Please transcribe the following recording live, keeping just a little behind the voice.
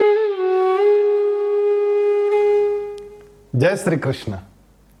जय श्री कृष्ण।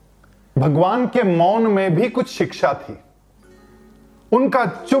 भगवान के मौन में भी कुछ शिक्षा थी। उनका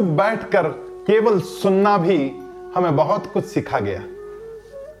चुप बैठकर केवल सुनना भी हमें बहुत कुछ सिखा गया।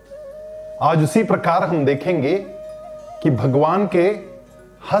 आज उसी प्रकार हम देखेंगे कि भगवान के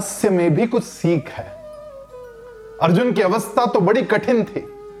हास्य में भी कुछ सीख है। अर्जुन की अवस्था तो बड़ी कठिन थी।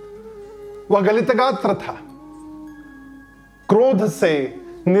 वह गलितगात्र था, क्रोध से,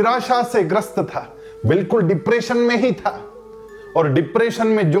 निराशा से ग्रस्त था, बिल्कुल डिप्रेशन में ही था। और डिप्रेशन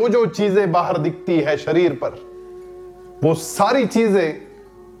में जो जो चीजें बाहर दिखती है शरीर पर, वो सारी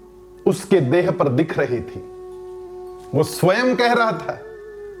चीजें उसके देह पर दिख रही थी। वो स्वयं कह रहा था,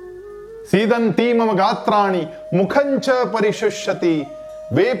 सीदंती मम गात्राणि मुखंच परिशुष्यति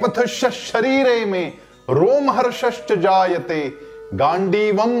वेपथुष्य शरीरे में रोमहर्षश्च जायते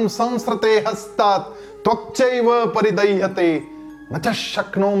गांडीवम संस्रते हस्तात् त्वक्चैव परिदह्यते न च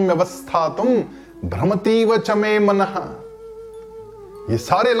शक्नोम्यवस्थातुं भ्रमतीव च मे मनः। ये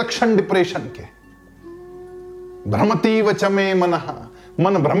सारे लक्षण डिप्रेशन के। भ्रमतीव च मे मनः,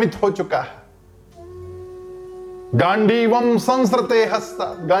 मन भ्रमित हो चुका है। गांडीवम संस्रते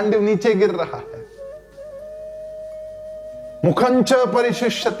हस्तात्, गांडीव नीचे गिर रहा है। मुखंच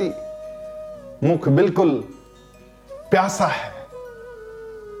परिशुष्यति, मुख बिल्कुल प्यासा है।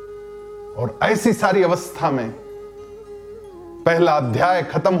 और ऐसी सारी अवस्था में पहला अध्याय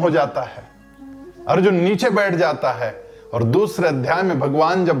खत्म हो जाता है। अर्जुन नीचे बैठ जाता है और दूसरे अध्याय में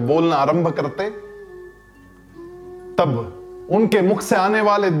भगवान जब बोलना आरंभ करते, तब उनके मुख से आने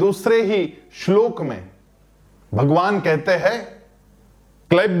वाले दूसरे ही श्लोक में भगवान कहते हैं,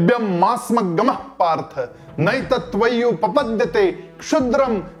 क्लैब्यम मास्मगमः पार्थ नैतत्वय्युपपद्यते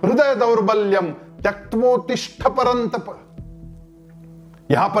क्षुद्रम हृदय दौर्बल्यम त्यक्त्वोत्तिष्ठ परन्तप।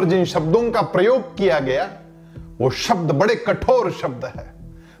 यहां पर जिन शब्दों का प्रयोग किया गया, वो शब्द बड़े कठोर शब्द है,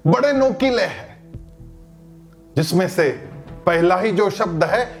 बड़े नोकीले हैं। जिसमें से पहला ही जो शब्द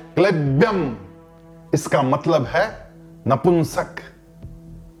है क्लैब्यम, इसका मतलब है नपुंसक।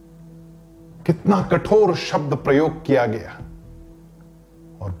 कितना कठोर शब्द प्रयोग किया गया।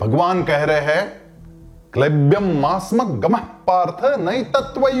 और भगवान कह रहे हैं, क्लैब्यम मास्मक गमः पार्थ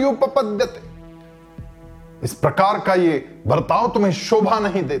नैतत्वय्युपपद्यते। इस प्रकार का ये बर्ताव तुम्हें शोभा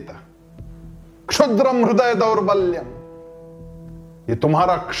नहीं देता। क्षुद्रम हृदय दौर्बल्यम, ये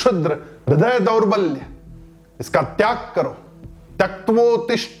तुम्हारा क्षुद्र हृदय दौर्बल्य, इसका त्याग करो।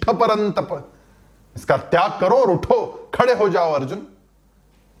 त्यक्त्वोत्तिष्ठ परन्तप, इसका त्याग करो और उठो, खड़े हो जाओ अर्जुन।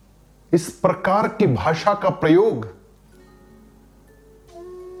 इस प्रकार की भाषा का प्रयोग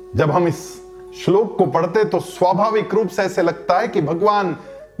जब हम इस श्लोक को पढ़ते तो स्वाभाविक रूप से ऐसे लगता है कि भगवान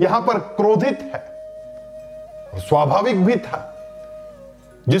यहां पर क्रोधित है। और स्वाभाविक भी था,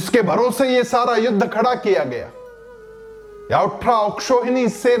 जिसके भरोसे ये सारा युद्ध खड़ा किया गया। या उठा अक्षोहिणी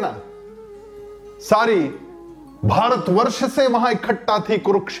सेना सारी भारतवर्ष से वहां इकट्ठा थी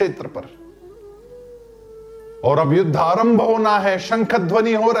कुरुक्षेत्र पर। और अब युद्ध आरंभ होना है, शंख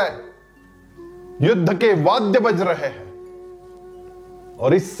ध्वनि हो रहा है, युद्ध के वाद्य बज रहे हैं।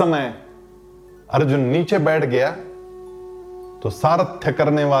 और इस समय अर्जुन नीचे बैठ गया तो सारथ्य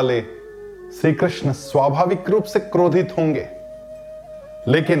करने वाले श्री कृष्ण स्वाभाविक रूप से क्रोधित होंगे।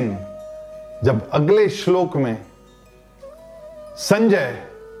 लेकिन जब अगले श्लोक में संजय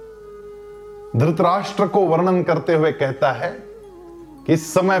धृतराष्ट्र को वर्णन करते हुए कहता है कि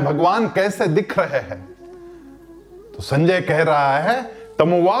इस समय भगवान कैसे दिख रहे हैं, तो संजय कह रहा है,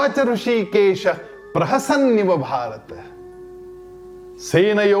 तमुवाच ऋषिकेश प्रहसन्निव भारत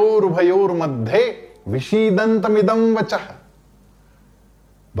सेनयोरुभयोर मध्ये विषीदन्तमिदं वचः।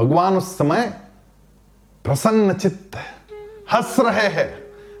 भगवान उस समय प्रसन्न चित्त हंस रहे हैं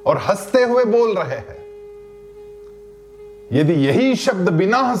और हंसते हुए बोल रहे हैं। यदि यही शब्द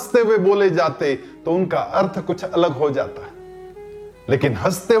बिना हंसते हुए बोले जाते तो उनका अर्थ कुछ अलग हो जाता है। लेकिन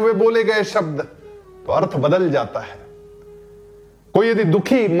हंसते हुए बोले गए शब्द तो अर्थ बदल जाता है। कोई यदि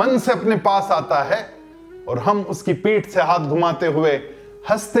दुखी मन से अपने पास आता है और हम उसकी पीठ से हाथ घुमाते हुए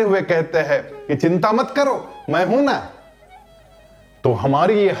हंसते हुए कहते हैं कि चिंता मत करो, मैं हूं ना, तो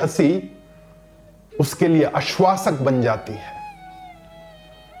हमारी ये हंसी उसके लिए आश्वासक बन जाती है।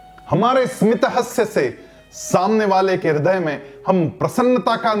 हमारे स्मित हास्य से सामने वाले के हृदय में हम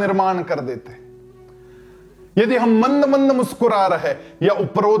प्रसन्नता का निर्माण कर देते हैं। यदि हम मंद मंद मुस्कुरा रहे या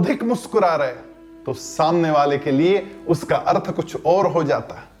उपरोधिक मुस्कुरा रहे तो सामने वाले के लिए उसका अर्थ कुछ और हो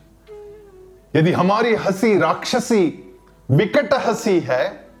जाता है। यदि हमारी हंसी राक्षसी विकट हंसी है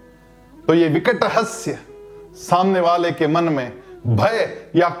तो यह विकट हास्य सामने वाले के मन में भय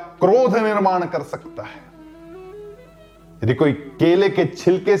या क्रोध निर्माण कर सकता है। यदि कोई केले के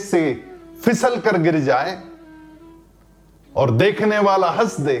छिलके से फिसल कर गिर जाए और देखने वाला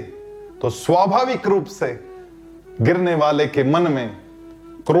हंस दे तो स्वाभाविक रूप से गिरने वाले के मन में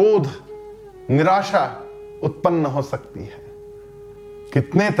क्रोध, निराशा उत्पन्न हो सकती है।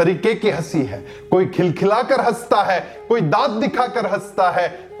 कितने तरीके की हंसी है। कोई खिलखिलाकर हंसता है, कोई दांत दिखाकर हंसता है,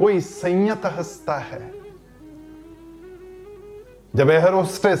 कोई संयत हंसता है। जब एयर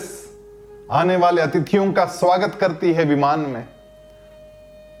होस्टेस आने वाले अतिथियों का स्वागत करती है विमान में,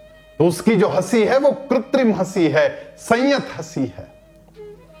 तो उसकी जो हंसी है वो कृत्रिम हंसी है, संयत हंसी है।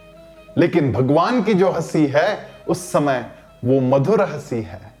 लेकिन भगवान की जो हंसी है उस समय वो मधुर हंसी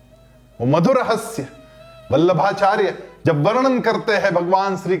है, वो मधुर हास्य। वल्लभाचार्य जब वर्णन करते हैं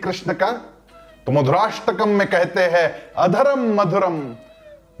भगवान श्री कृष्ण का, तो मधुराष्टकम में कहते हैं अधरम मधुरम,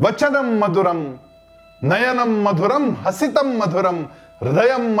 वचनम मधुरम, नयनम मधुरम, हसितम मधुरम,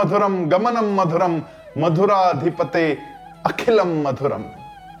 हृदयम मधुरम, गमनम मधुरम, मधुराधिपते अखिलम मधुरम।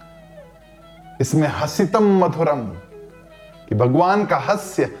 इसमें हसितम मधुरम कि भगवान का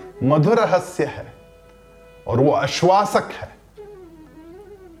हास्य मधुर हास्य है और वो आश्वासक है।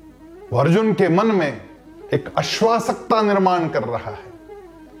 वो अर्जुन के मन में एक आश्वासकता निर्माण कर रहा है,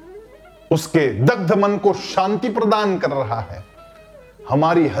 उसके दग्ध मन को शांति प्रदान कर रहा है।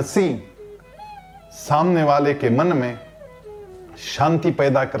 हमारी हंसी सामने वाले के मन में शांति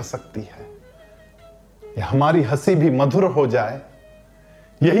पैदा कर सकती है। या हमारी हंसी भी मधुर हो जाए,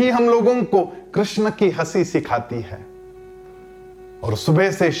 यही हम लोगों को कृष्ण की हंसी सिखाती है। और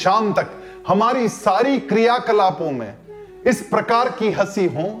सुबह से शाम तक हमारी सारी क्रियाकलापों में इस प्रकार की हंसी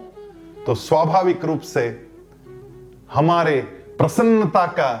हो, तो स्वाभाविक रूप से हमारे प्रसन्नता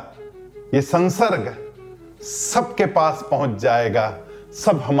का ये संसर्ग सबके पास पहुंच जाएगा,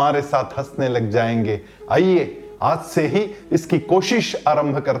 सब हमारे साथ हंसने लग जाएंगे। आइए आज से ही इसकी कोशिश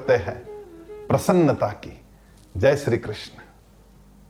आरंभ करते हैं प्रसन्नता की। जय श्री कृष्ण।